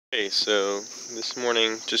Hey, so this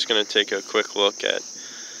morning just going to take a quick look at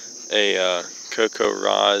a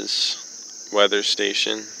CoCoRAHS weather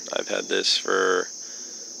station. I've had this for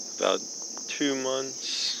about 2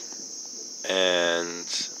 months and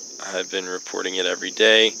I've been reporting it every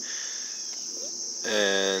day,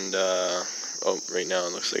 and right now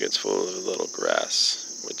it looks like it's full of little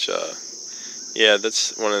grass, which yeah,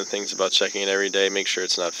 that's one of the things about checking it every day. Make sure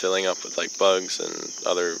it's not filling up with like bugs and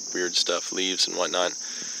other weird stuff, leaves and whatnot.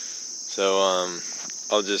 So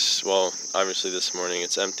obviously this morning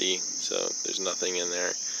it's empty, so there's nothing in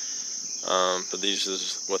there. But these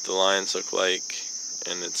is what the lines look like,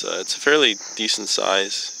 and it's a fairly decent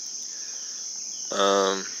size.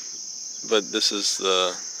 But this is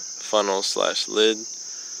the funnel / lid,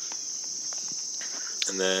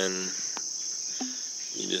 and then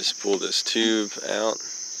you just pull this tube out.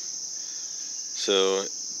 So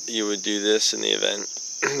you would do this in the event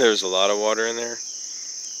there's a lot of water in there.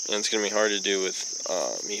 And it's going to be hard to do with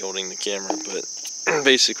me holding the camera, but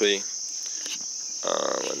basically,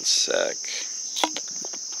 one sec,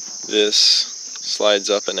 this slides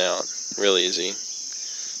up and out real easy.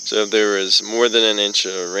 So if there was more than an inch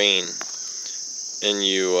of rain, and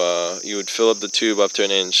you would fill up the tube up to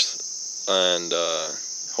an inch, and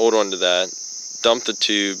hold on to that, dump the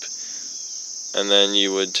tube, and then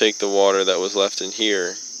you would take the water that was left in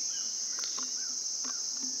here.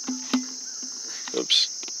 Oops.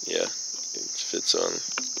 Yeah, it fits on.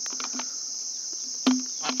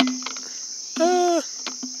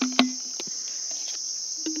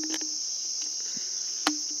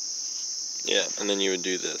 Yeah, and then you would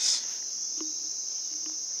do this.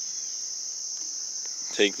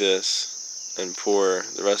 Take this and pour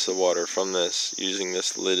the rest of the water from this using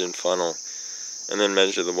this lid and funnel, and then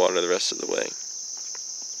measure the water the rest of the way.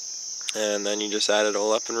 And then you just add it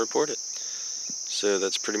all up and report it. So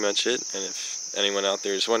that's pretty much it. And if anyone out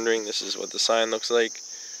there is wondering, this is what the sign looks like.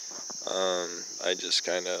 I just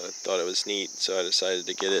kind of thought it was neat, so I decided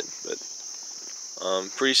to get it. But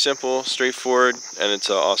pretty simple, straightforward, and it's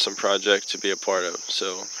an awesome project to be a part of.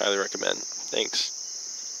 So highly recommend. Thanks.